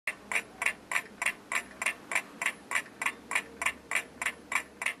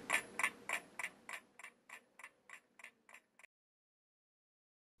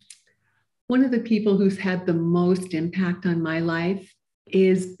One of the people who's had the most impact on my life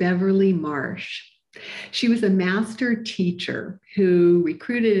is Beverly Marsh. She was a master teacher who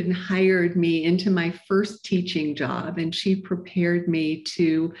recruited and hired me into my first teaching job, and she prepared me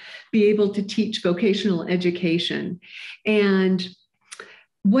to be able to teach vocational education. And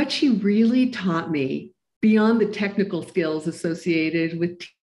what she really taught me, beyond the technical skills associated with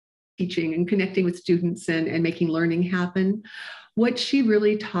teaching and connecting with students and making learning happen, what she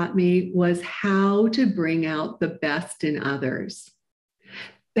really taught me was how to bring out the best in others.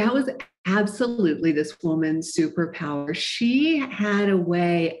 That was absolutely this woman's superpower. She had a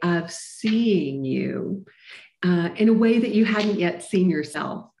way of seeing you in a way that you hadn't yet seen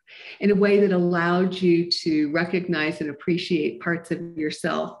yourself, in a way that allowed you to recognize and appreciate parts of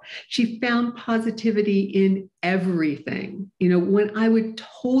yourself. She found positivity in everything. When I would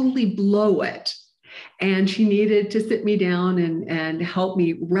totally blow it, and she needed to sit me down and help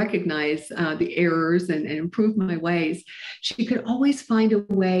me recognize the errors and improve my ways, she could always find a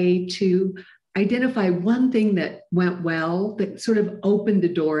way to identify one thing that went well, that sort of opened the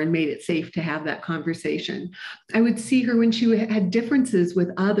door and made it safe to have that conversation. I would see her when she had differences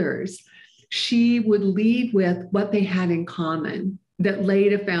with others. She would lead with what they had in common that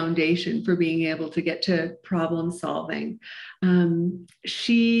laid a foundation for being able to get to problem solving.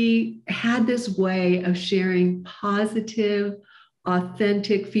 She had this way of sharing positive,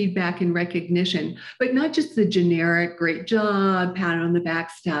 authentic feedback and recognition, but not just the generic, great job, pat on the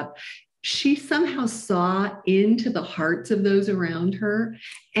back stuff. She somehow saw into the hearts of those around her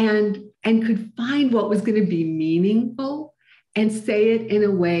and could find what was going to be meaningful and say it in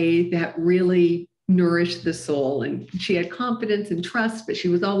a way that really nourished the soul. And she had confidence and trust, but she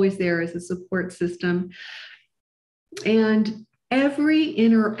was always there as a support system. And every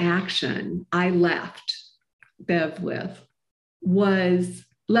interaction I left Bev with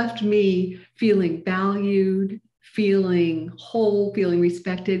left me feeling valued, feeling whole, feeling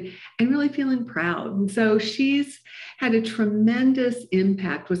respected, and really feeling proud. And so she's had a tremendous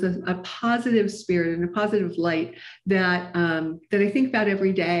impact, was a positive spirit and a positive light that I think about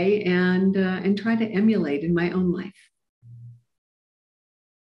every day and try to emulate in my own life.